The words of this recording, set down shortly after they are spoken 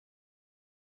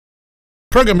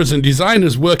Programmers and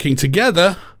designers working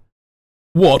together.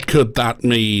 What could that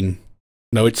mean?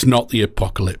 No, it's not the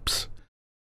apocalypse.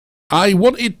 I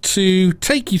wanted to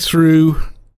take you through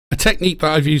a technique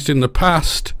that I've used in the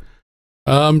past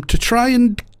to try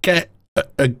and get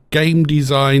a game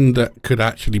design that could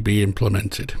actually be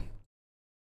implemented.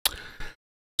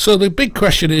 So the big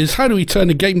question is, how do we turn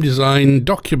a game design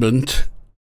document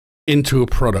into a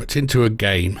product, into a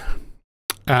game?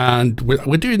 And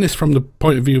we're doing this from the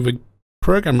point of view of a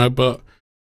programmer, but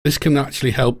this can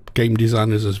actually help game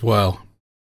designers as well.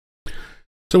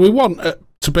 So we want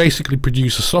to basically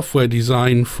produce a software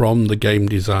design from the game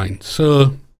design.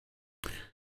 So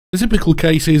the typical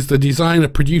case is the designer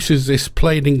produces this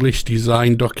plain English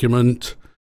design document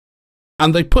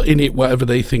and they put in it whatever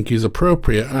they think is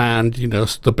appropriate, and you know,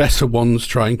 the better ones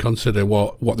try and consider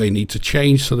what they need to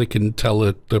change so they can tell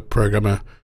the programmer,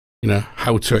 you know,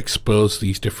 how to expose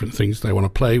these different things they want to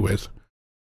play with.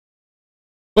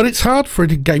 But it's hard for a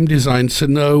game design to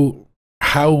know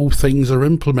how things are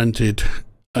implemented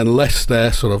unless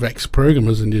they're sort of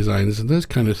ex-programmers and designers and those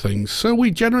kind of things. So we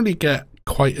generally get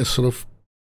quite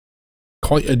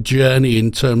a journey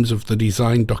in terms of the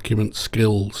design document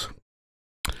skills.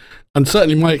 And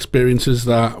certainly my experience is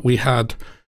that we had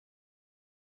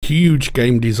huge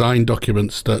game design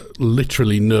documents that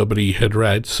literally nobody had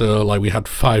read. So like we had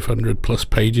 500 plus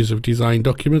pages of design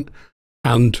document,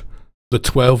 and the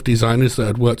 12 designers that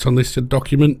had worked on this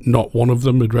document, not one of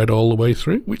them had read all the way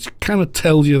through, which kind of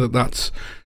tells you that that's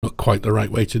not quite the right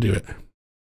way to do it.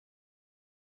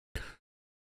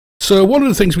 So one of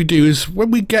the things we do is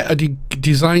when we get a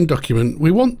design document,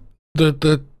 we want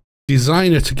the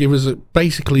designer to give us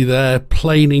basically their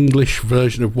plain English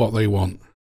version of what they want.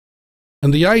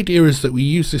 And the idea is that we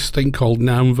use this thing called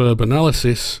noun verb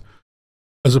analysis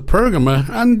as a programmer,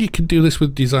 and you can do this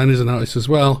with designers and artists as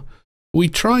well. We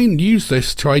try and use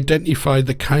this to identify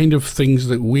the kind of things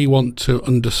that we want to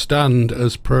understand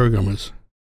as programmers.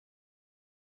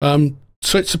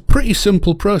 So it's a pretty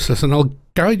simple process, and I'll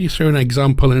guide you through an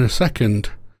example in a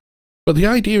second. But the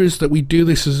idea is that we do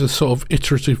this as a sort of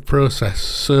iterative process.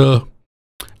 So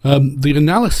the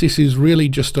analysis is really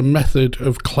just a method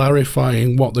of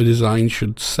clarifying what the design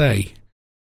should say.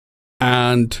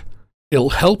 And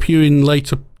it'll help you in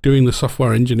later doing the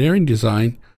software engineering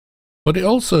design, but it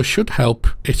also should help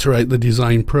iterate the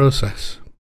design process.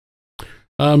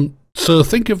 So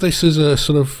think of this as a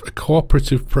sort of a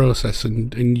cooperative process,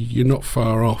 and you're not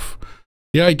far off.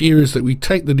 The idea is that we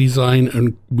take the design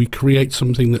and we create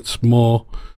something that's more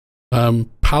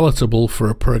palatable for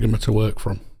a programmer to work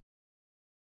from.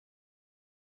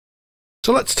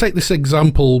 So let's take this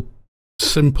example,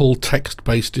 simple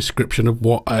text-based description of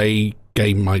what a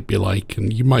game might be like,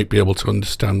 and you might be able to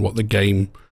understand what the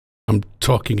game I'm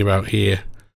talking about here,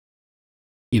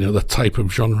 you know, the type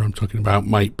of genre I'm talking about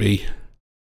might be.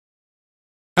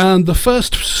 And the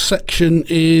first section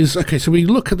is, okay, so we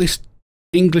look at this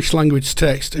English language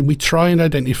text and we try and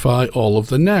identify all of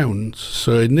the nouns.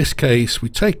 So in this case, we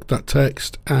take that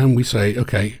text and we say,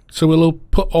 okay, so we'll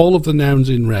put all of the nouns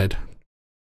in red.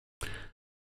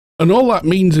 And all that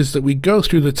means is that we go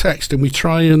through the text and we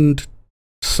try and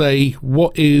say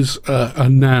what is a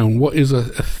noun, what is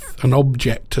an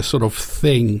object, a sort of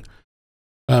thing.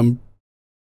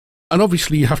 And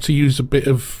obviously you have to use a bit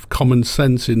of common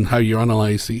sense in how you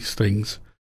analyze these things.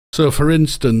 So for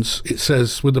instance, it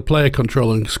says with the player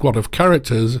controlling a squad of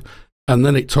characters, and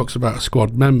then it talks about a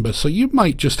squad member. So you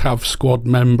might just have squad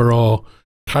member or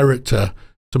character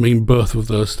to mean both of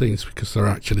those things because they're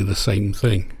actually the same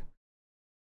thing.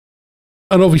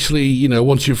 And obviously, you know,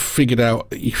 once you've figured out,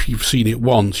 if you've seen it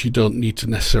once, you don't need to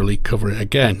necessarily cover it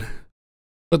again.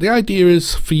 But the idea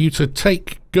is for you to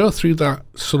go through that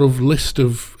sort of list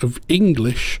of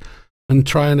English and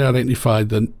try and identify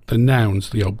the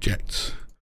nouns, the objects.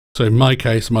 So in my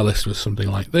case, my list was something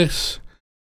like this.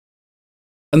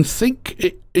 And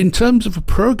think in terms of a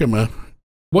programmer,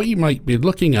 what you might be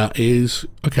looking at is,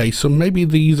 okay, so maybe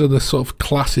these are the sort of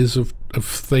classes of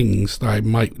things that I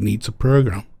might need to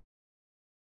program.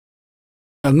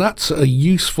 And that's a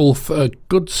useful, a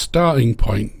good starting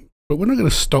point. But we're not going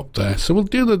to stop there. So we'll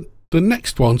do the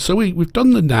next one. So we've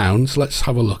done the nouns. Let's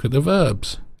have a look at the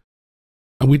verbs.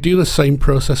 And we do the same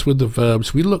process with the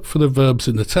verbs. We look for the verbs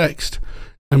in the text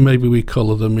and maybe we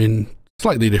colour them in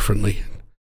slightly differently.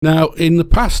 Now, in the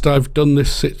past, I've done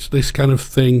this kind of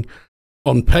thing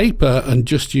on paper and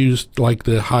just used like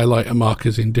the highlighter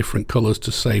markers in different colours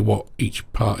to say what each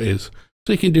part is.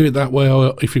 So you can do it that way,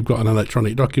 or if you've got an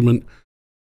electronic document,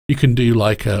 you can do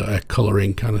like a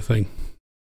colouring kind of thing.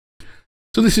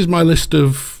 So this is my list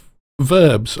of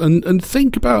verbs, and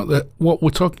think about that. What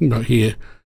we're talking about here,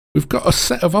 we've got a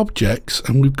set of objects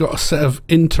and we've got a set of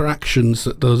interactions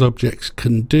that those objects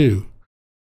can do.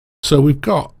 So we've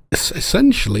got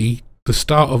essentially the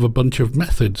start of a bunch of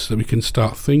methods that we can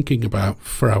start thinking about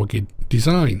for our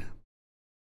design.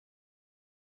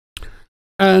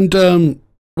 And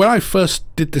when I first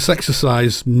did this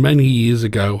exercise many years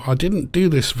ago, I didn't do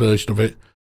this version of it,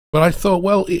 but I thought,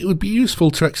 well, it would be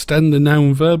useful to extend the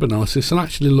noun verb analysis and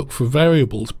actually look for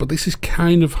variables, but this is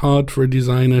kind of hard for a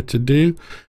designer to do,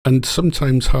 and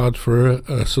sometimes hard for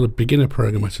a sort of beginner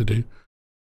programmer to do.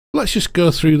 Let's just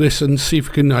go through this and see if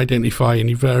we can identify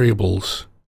any variables.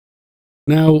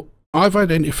 Now, I've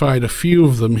identified a few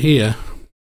of them here,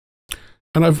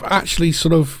 and I've actually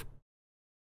sort of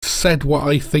said what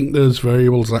I think those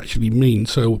variables actually mean.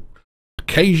 So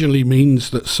occasionally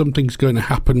means that something's going to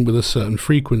happen with a certain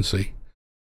frequency.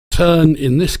 Turn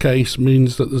in this case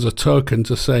means that there's a token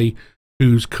to say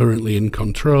who's currently in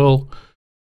control.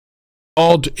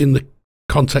 Odd in the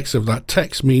context of that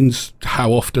text means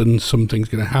how often something's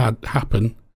going to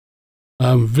happen.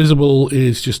 Visible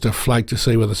is just a flag to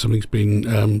say whether something's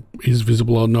been is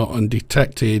visible or not, and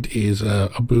detected is a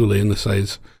boolean that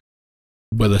says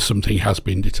whether something has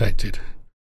been detected.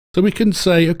 So we can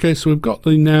say, okay, so we've got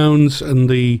the nouns and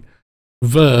the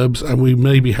verbs, and we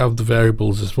maybe have the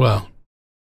variables as well.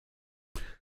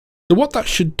 So what that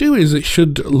should do is it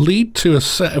should lead to a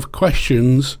set of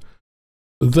questions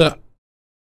that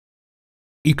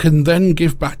you can then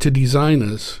give back to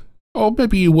designers, or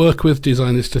maybe you work with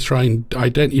designers to try and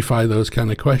identify those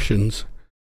kind of questions.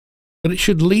 But it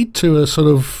should lead to a sort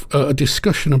of a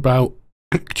discussion about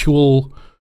actual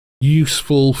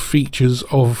useful features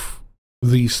of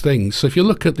these things. So if you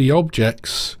look at the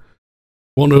objects,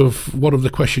 one of the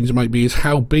questions might be is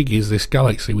how big is this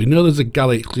galaxy? We know there's a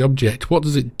galaxy object. What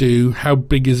does it do? How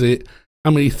big is it? How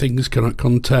many things can it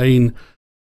contain?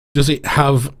 Does it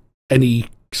have any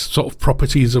sort of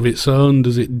properties of its own?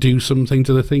 Does it do something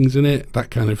to the things in it? That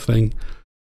kind of thing.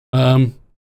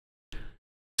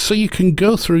 So you can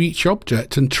go through each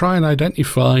object and try and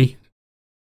identify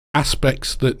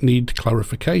aspects that need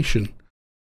clarification.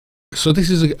 So this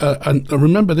is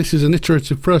remember, this is an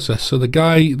iterative process. So the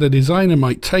designer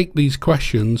might take these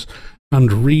questions and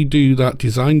redo that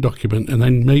design document, and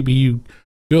then maybe you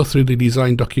go through the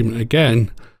design document again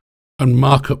and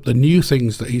mark up the new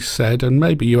things that he said, and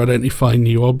maybe you identify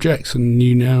new objects and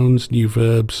new nouns, new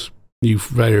verbs, new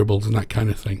variables, and that kind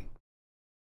of thing.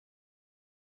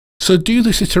 So do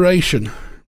this iteration,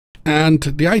 and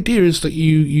the idea is that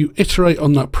you iterate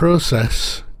on that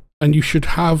process, and you should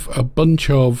have a bunch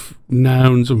of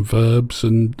nouns and verbs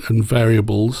and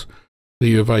variables that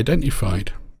you have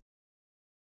identified.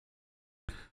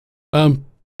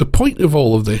 The point of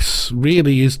all of this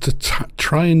really is to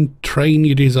try and train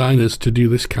your designers to do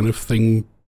this kind of thing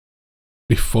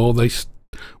before they,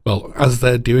 as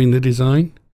they're doing the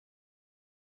design.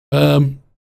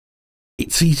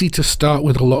 It's easy to start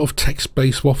with a lot of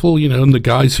text-based waffle, you know, and the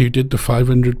guys who did the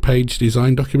 500-page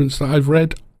design documents that I've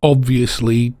read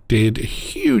obviously did a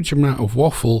huge amount of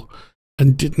waffle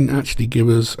and didn't actually give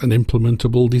us an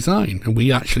implementable design. And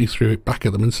we actually threw it back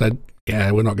at them and said,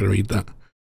 yeah, we're not going to read that.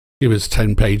 Give us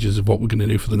 10 pages of what we're going to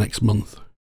do for the next month.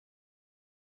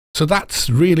 So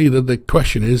that's really the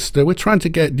question, is that we're trying to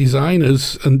get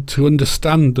designers and to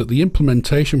understand that the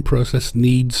implementation process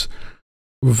needs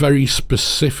very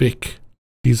specific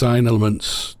design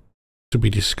elements to be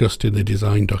discussed in the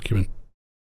design document.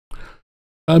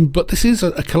 But this is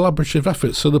a collaborative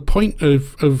effort. So the point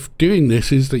of doing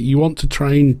this is that you want to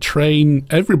try and train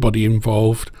everybody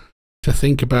involved to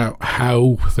think about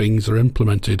how things are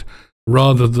implemented,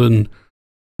 rather than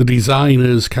the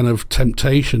designer's kind of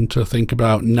temptation to think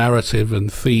about narrative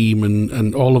and theme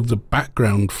and all of the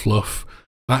background fluff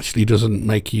actually doesn't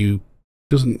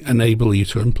enable you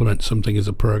to implement something as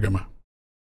a programmer,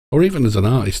 or even as an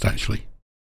artist, actually.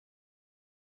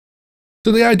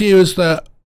 So the idea is that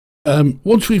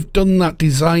once we've done that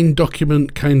design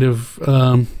document kind of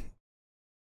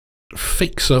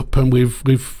fix up, and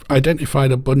we've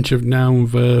identified a bunch of noun,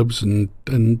 verbs and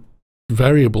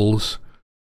variables,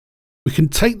 we can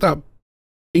take that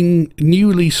in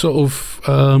newly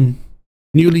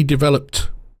developed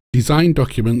design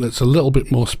document that's a little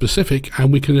bit more specific,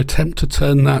 and we can attempt to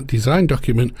turn that design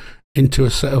document into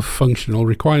a set of functional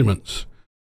requirements.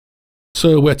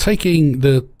 So we're taking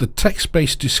the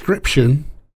text-based description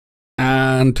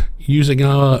and using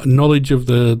our knowledge of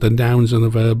the nouns and the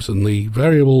verbs and the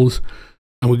variables,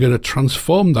 and we're going to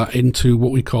transform that into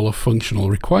what we call a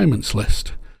functional requirements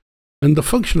list. And the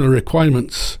functional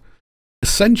requirements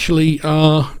essentially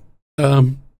are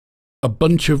a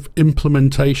bunch of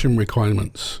implementation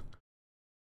requirements.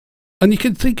 And you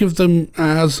can think of them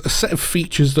as a set of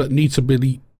features that need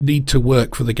to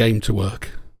work for the game to work.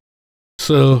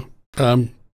 So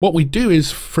what we do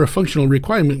is, for a functional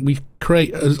requirement, we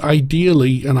create, as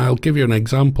ideally, and I'll give you an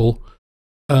example,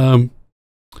 a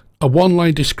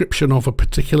one-line description of a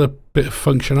particular bit of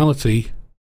functionality.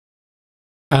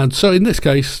 And so in this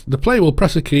case, the player will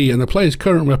press a key, and the player's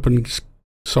current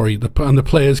the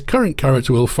player's current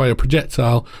character will fire a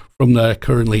projectile from their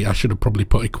currently, I should have probably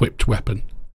put, equipped weapon.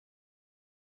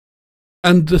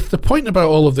 And the point about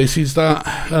all of this is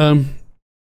that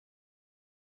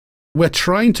we're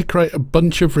trying to create a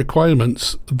bunch of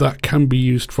requirements that can be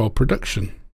used for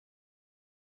production.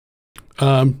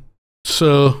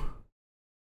 So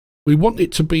we want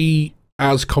it to be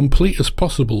as complete as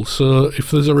possible. So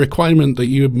if there's a requirement that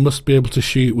you must be able to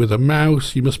shoot with a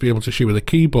mouse, you must be able to shoot with a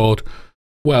keyboard,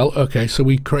 well, okay, so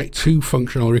we create two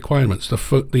functional requirements.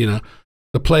 The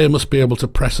player must be able to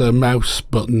press a mouse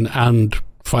button and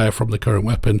fire from the current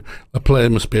weapon. The player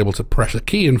must be able to press a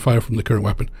key and fire from the current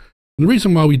weapon. And the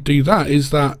reason why we do that is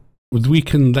that we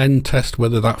can then test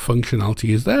whether that functionality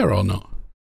is there or not.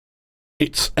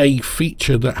 It's a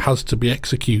feature that has to be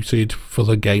executed for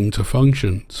the game to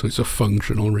function, so it's a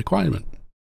functional requirement.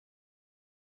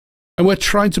 And we're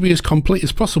trying to be as complete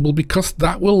as possible because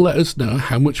that will let us know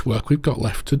how much work we've got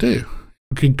left to do.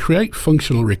 We can create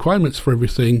functional requirements for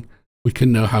everything, we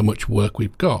can know how much work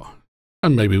we've got,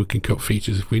 and maybe we can cut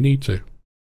features if we need to.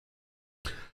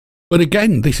 But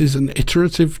again, this is an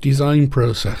iterative design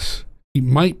process. It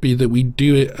might be that we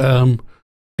do it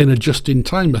in a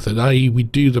just-in-time method, i.e. we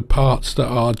do the parts that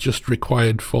are just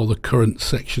required for the current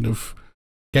section of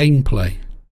gameplay.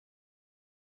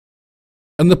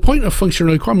 And the point of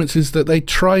functional requirements is that they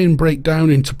try and break down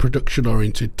into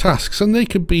production-oriented tasks, and they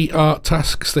could be art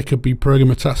tasks, they could be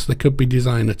programmer tasks, they could be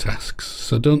designer tasks.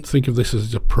 So don't think of this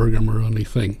as a programmer-only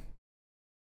thing.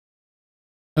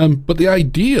 But the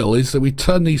ideal is that we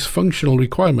turn these functional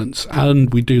requirements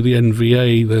and we do the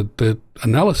NVA, the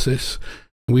analysis,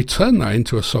 and we turn that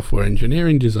into a software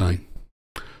engineering design.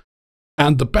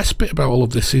 And the best bit about all of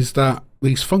this is that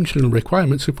these functional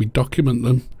requirements, if we document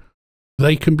them,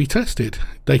 they can be tested.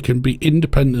 They can be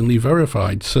independently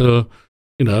verified. So,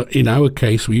 in our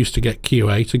case, we used to get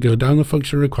QA to go down the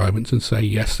functional requirements and say,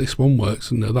 yes, this one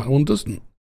works, and no, that one doesn't.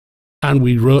 And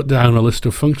we wrote down a list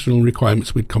of functional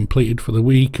requirements we'd completed for the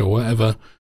week or whatever,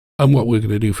 and what we're going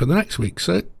to do for the next week.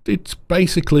 So it's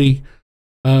basically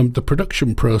the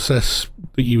production process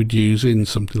that you would use in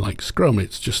something like Scrum.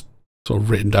 It's just sort of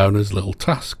written down as little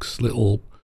tasks, little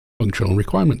functional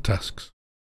requirement tasks.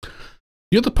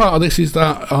 The other part of this is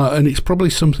that, and it's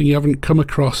probably something you haven't come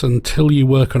across until you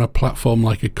work on a platform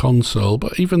like a console,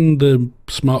 but even the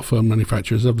smartphone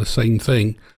manufacturers have the same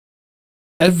thing.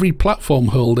 Every platform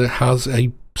holder has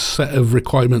a set of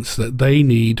requirements that they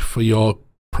need for your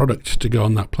product to go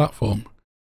on that platform.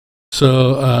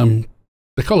 So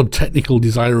they call them technical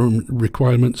design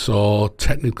requirements or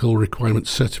technical requirement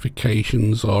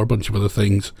certifications or a bunch of other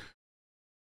things.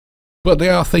 But they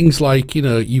are things like,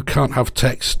 you can't have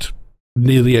text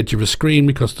near the edge of a screen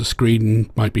because the screen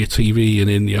might be a TV, and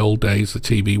in the old days the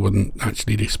TV wouldn't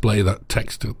actually display that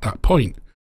text at that point.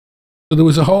 So there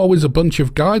was always a bunch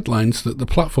of guidelines that the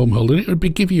platform held, and it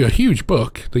would give you a huge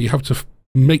book that you have to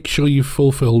make sure you've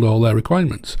fulfilled all their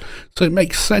requirements. So it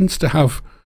makes sense to have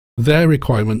their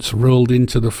requirements rolled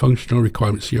into the functional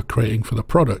requirements you're creating for the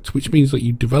product, which means that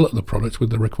you develop the product with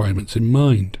the requirements in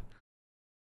mind.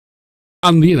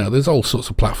 And, there's all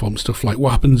sorts of platform stuff, like what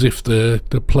happens if the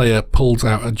player pulls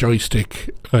out a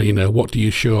joystick, what do you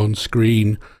show on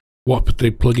screen? What if they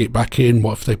plug it back in?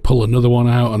 What if they pull another one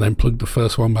out and then plug the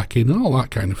first one back in? All that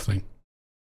kind of thing.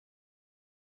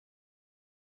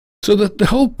 So the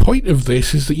whole point of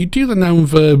this is that you do the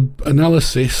noun-verb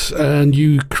analysis and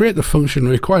you create the function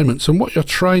requirements. And what you're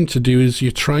trying to do is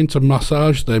you're trying to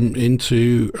massage them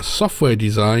into a software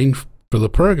design for the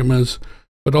programmers,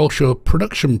 but also a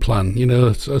production plan,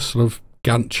 a sort of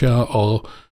Gantt chart or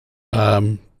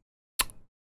a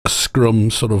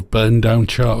Scrum sort of burn down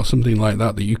chart or something like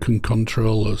that you can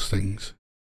control those things.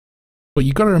 But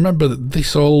you've got to remember that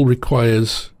this all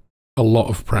requires a lot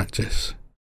of practice.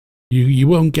 You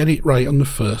won't get it right on the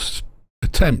first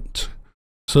attempt.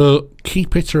 So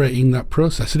keep iterating that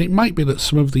process. And it might be that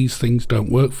some of these things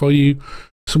don't work for you.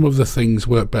 Some of the things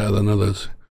work better than others.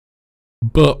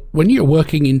 But when you're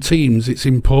working in teams, it's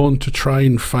important to try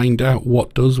and find out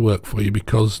what does work for you,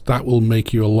 because that will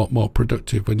make you a lot more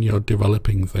productive when you're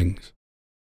developing things.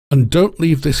 And don't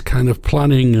leave this kind of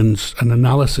planning and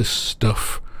analysis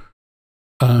stuff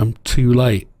too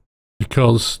late,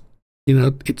 because,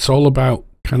 it's all about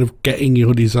kind of getting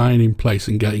your design in place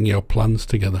and getting your plans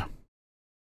together.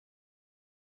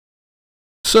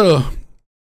 So,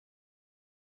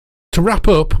 to wrap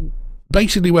up,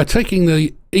 basically we're taking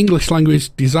the English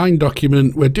language design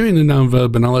document, we're doing the noun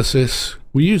verb analysis,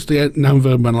 we use the noun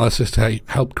verb analysis to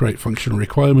help create functional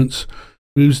requirements,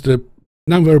 we use the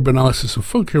noun verb analysis of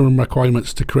functional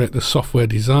requirements to create the software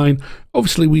design.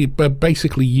 Obviously we're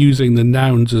basically using the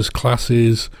nouns as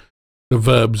classes, the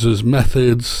verbs as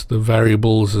methods, the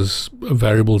variables as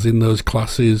variables in those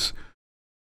classes.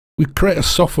 We create a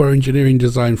software engineering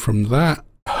design from that,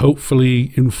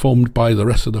 hopefully informed by the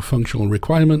rest of the functional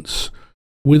requirements.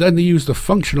 We then use the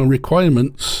functional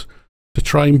requirements to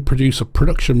try and produce a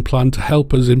production plan to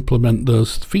help us implement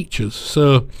those features.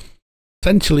 So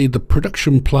essentially the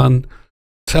production plan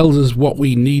tells us what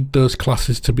we need those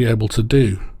classes to be able to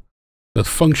do. The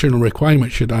functional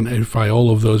requirement should identify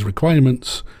all of those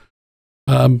requirements,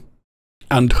 and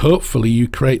hopefully you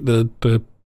create the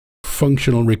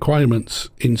functional requirements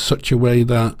in such a way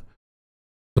that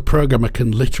the programmer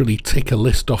can literally tick a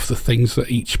list off the things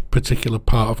that each particular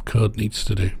part of code needs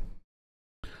to do.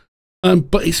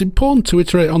 But it's important to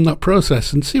iterate on that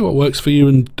process and see what works for you,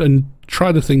 and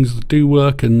try the things that do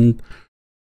work and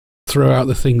throw out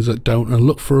the things that don't, and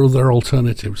look for other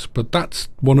alternatives. But that's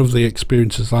one of the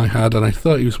experiences I had, and I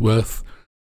thought it was worth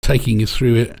taking you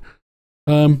through it.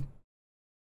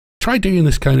 Try doing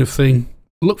this kind of thing,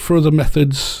 look for other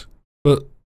methods, but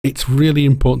it's really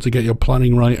important to get your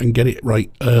planning right and get it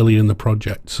right early in the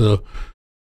project. So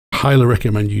highly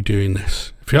recommend you doing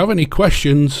this. If you have any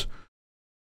questions,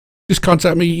 just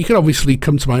contact me. You can obviously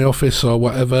come to my office or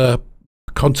whatever,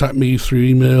 contact me through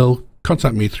email,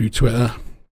 contact me through Twitter.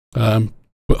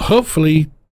 But hopefully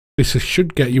this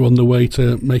should get you on the way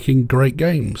to making great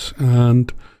games,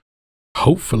 and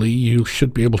hopefully you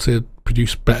should be able to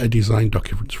produce better design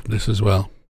documents from this as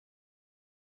well.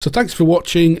 So thanks for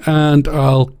watching, and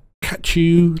I'll catch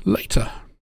you later.